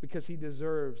people because He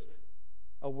deserves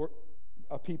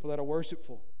a people that are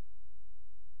worshipful.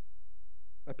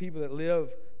 A people that live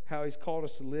how He's called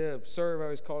us to live, serve how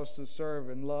He's called us to serve,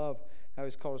 and love how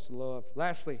He's called us to love.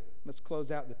 Lastly, let's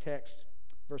close out the text,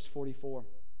 verse 44.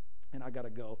 And I got to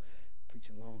go.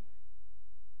 Preaching long.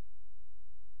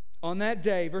 On that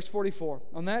day, verse 44,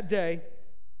 on that day,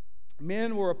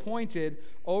 men were appointed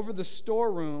over the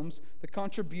storerooms, the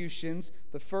contributions,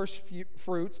 the first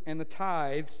fruits, and the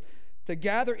tithes, to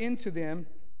gather into them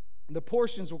the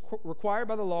portions required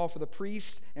by the law for the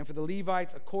priests and for the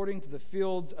Levites according to the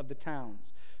fields of the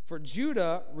towns. For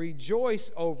Judah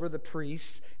rejoiced over the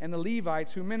priests and the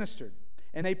Levites who ministered.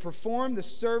 And they performed the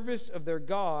service of their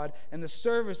God and the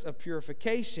service of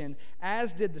purification,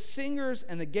 as did the singers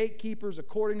and the gatekeepers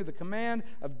according to the command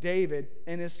of David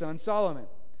and his son Solomon.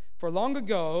 For long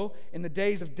ago, in the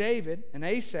days of David and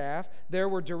Asaph, there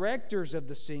were directors of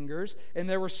the singers, and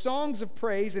there were songs of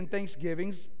praise and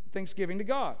thanksgiving to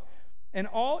God. And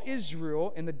all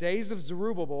Israel, in the days of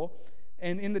Zerubbabel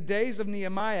and in the days of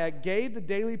Nehemiah, gave the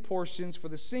daily portions for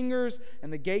the singers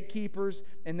and the gatekeepers,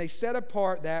 and they set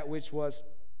apart that which was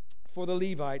for the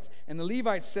Levites, and the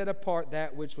Levites set apart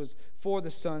that which was for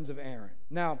the sons of Aaron.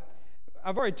 Now,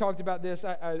 I've already talked about this.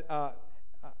 I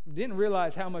didn't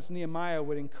realize how much Nehemiah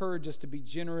would encourage us to be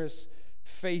generous,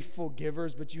 faithful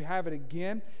givers, but you have it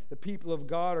again. The people of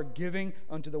God are giving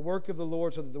unto the work of the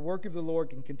Lord so that the work of the Lord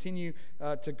can continue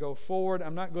to go forward.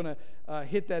 I'm not going to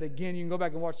hit that again. You can go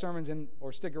back and watch sermons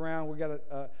or stick around. We've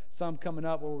got some coming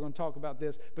up where we're going to talk about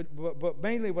this. But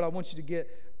mainly what I want you to get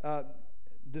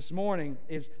this morning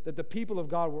is that the people of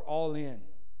God were all in.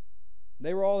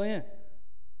 They were all in.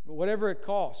 Whatever it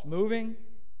costs, moving,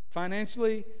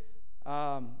 financially,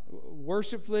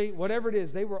 worshipfully, whatever it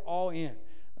is, they were all in.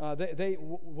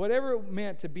 Whatever it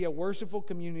meant to be a worshipful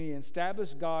community and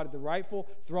establish God at the rightful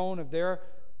throne of their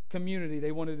community,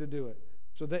 they wanted to do it.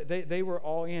 So they were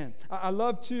all in. I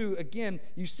love, too, again,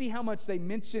 you see how much they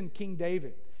mentioned King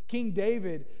David. King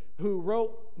David, who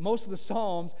wrote most of the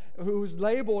Psalms, who was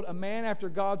labeled a man after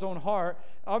God's own heart.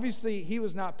 Obviously, he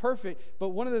was not perfect, but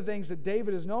one of the things that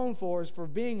David is known for is for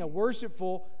being a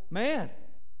worshipful man.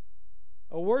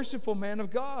 A worshipful man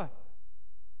of God.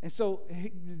 And so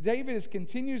David is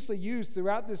continuously used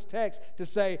throughout this text to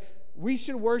say we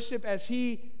should worship as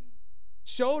he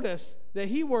showed us that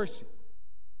he worshiped.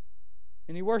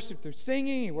 And he worshiped through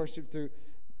singing, he worshiped through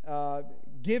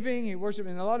giving, he worshiped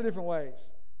in a lot of different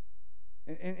ways.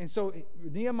 And so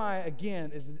Nehemiah,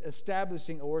 again, is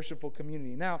establishing a worshipful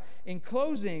community. Now, in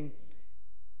closing,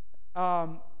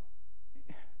 what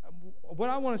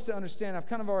I want us to understand, I've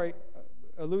kind of already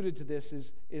alluded to this,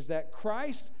 is that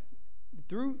Christ,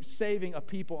 through saving a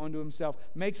people unto himself,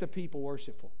 makes a people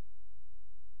worshipful.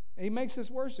 And he makes us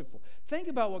worshipful. Think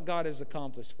about what God has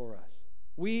accomplished for us.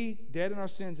 We, dead in our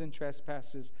sins and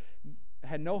trespasses,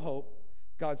 had no hope.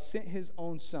 God sent his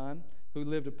own Son, who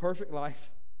lived a perfect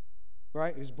life,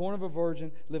 right? He was born of a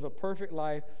virgin, lived a perfect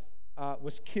life,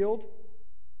 was killed.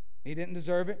 He didn't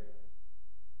deserve it.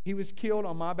 He was killed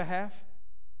on my behalf.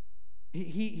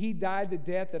 He died the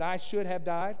death that I should have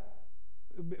died.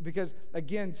 Because,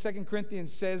 again, 2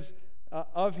 Corinthians says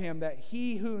of him that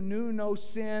he who knew no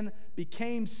sin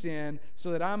became sin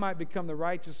so that I might become the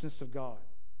righteousness of God.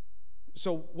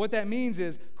 So what that means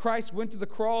is Christ went to the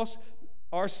cross.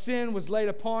 Our sin was laid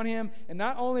upon him, and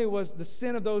not only was the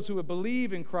sin of those who would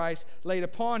believe in Christ laid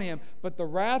upon him, but the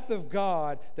wrath of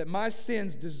God that my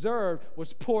sins deserved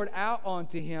was poured out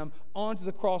onto him on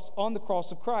the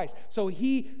cross of Christ. So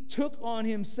he took on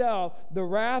himself the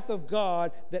wrath of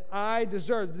God that I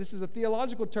deserved. This is a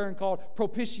theological term called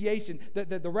propitiation, that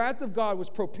the wrath of God was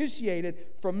propitiated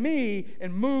from me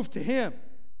and moved to him.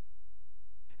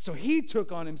 So he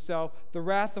took on himself the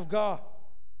wrath of God.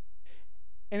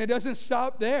 And it doesn't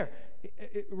stop there.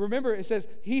 Remember, it says,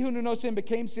 he who knew no sin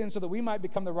became sin so that we might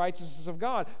become the righteousness of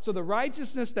God. So the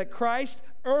righteousness that Christ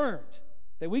earned,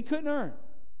 that we couldn't earn,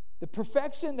 the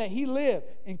perfection that he lived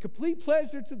in complete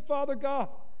pleasure to the Father God,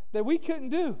 that we couldn't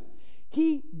do,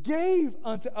 he gave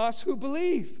unto us who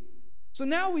believe. So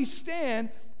now we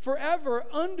stand forever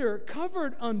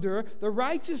covered under the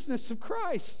righteousness of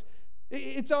Christ.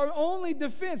 It's our only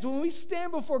defense. When we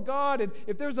stand before God, and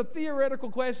if there's a theoretical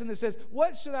question that says,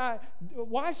 why should I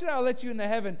let you into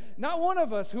heaven? Not one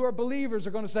of us who are believers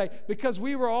are going to say, because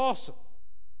we were awesome.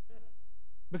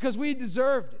 Because we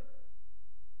deserved it.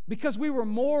 Because we were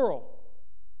moral.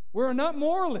 We're not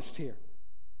moralists here.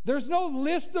 There's no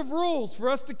list of rules for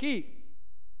us to keep.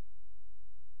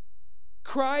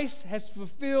 Christ has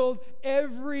fulfilled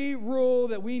every rule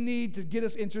that we need to get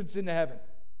us entrance into heaven.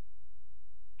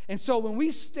 And so when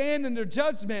we stand under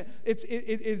judgment, it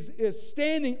is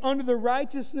standing under the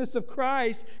righteousness of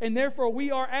Christ, and therefore we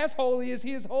are as holy as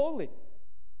he is holy.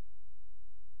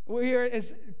 We are,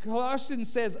 as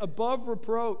Colossians says, above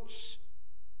reproach.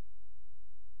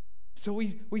 So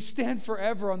we stand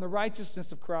forever on the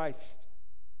righteousness of Christ.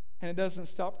 And it doesn't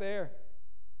stop there.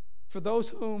 For those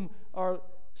whom are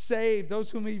saved,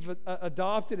 those whom we've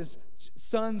adopted as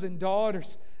sons and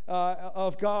daughters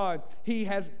of God, he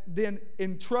has then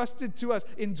entrusted to us,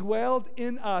 indwelled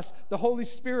in us, the Holy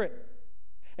Spirit.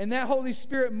 And that Holy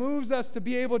Spirit moves us to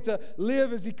be able to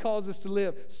live as he calls us to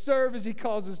live, serve as he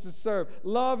calls us to serve,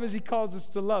 love as he calls us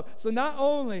to love. So not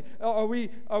only are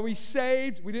we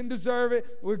saved, we didn't deserve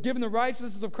it, we're given the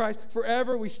righteousness of Christ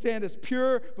forever, we stand as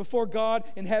pure before God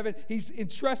in heaven. He's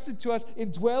entrusted to us,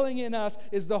 indwelling in us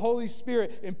is the Holy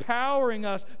Spirit, empowering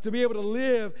us to be able to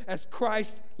live as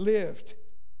Christ lived.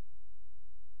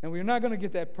 And we're not going to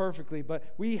get that perfectly,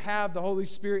 but we have the Holy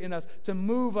Spirit in us to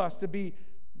move us to be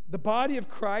the body of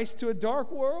Christ to a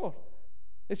dark world.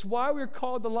 It's why we're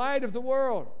called the light of the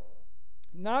world.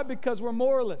 Not because we're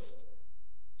moralists.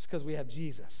 It's because we have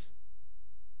Jesus.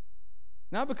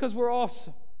 Not because we're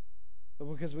awesome, but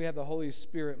because we have the Holy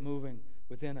Spirit moving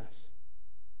within us.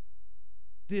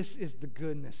 This is the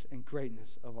goodness and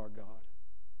greatness of our God.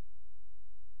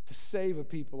 To save a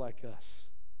people like us,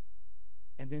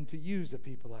 and then to use a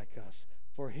people like us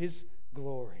for his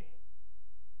glory.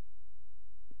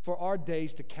 For our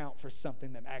days to count for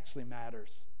something that actually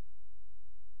matters.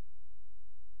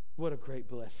 What a great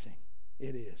blessing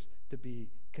it is to be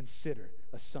considered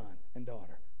a son and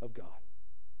daughter of God.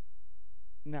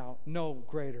 Now, no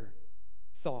greater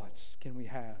thoughts can we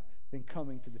have than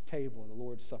coming to the table of the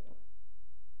Lord's Supper.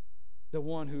 The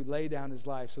one who laid down his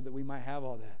life so that we might have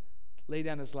all that. Laid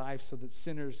down his life so that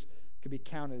sinners could be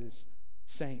counted as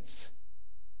saints.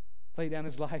 Laid down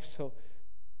his life so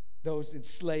those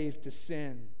enslaved to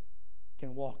sin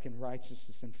can walk in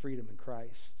righteousness and freedom in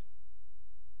Christ.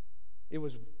 It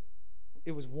was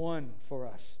won for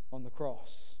us on the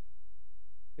cross.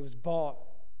 It was bought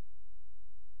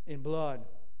in blood.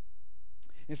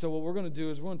 And so what we're going to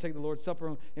do is we're going to take the Lord's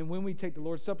Supper, and when we take the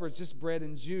Lord's Supper, it's just bread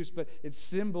and juice, but it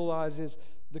symbolizes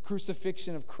the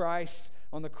crucifixion of Christ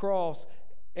on the cross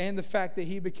and the fact that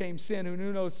he became sin who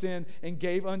knew no sin and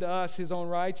gave unto us his own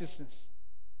righteousness.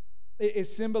 It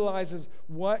symbolizes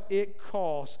what it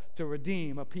costs to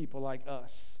redeem a people like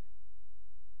us.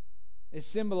 It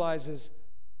symbolizes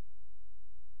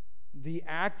the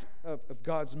act of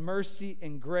God's mercy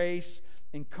and grace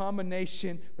in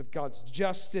combination with God's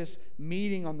justice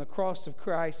meeting on the cross of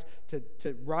Christ to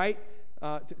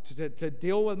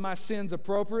deal with my sins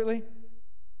appropriately,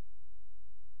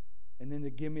 and then to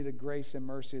give me the grace and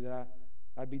mercy that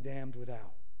I'd be damned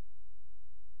without.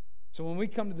 So when we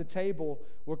come to the table,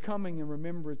 we're coming in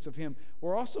remembrance of him.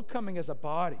 We're also coming as a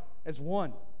body, as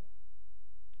one,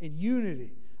 in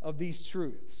unity of these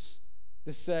truths,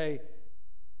 to say,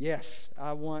 yes,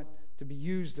 I want to be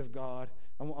used of God.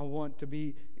 I want to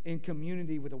be in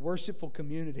community with a worshipful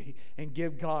community and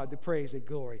give God the praise and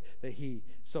glory that He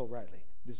so rightly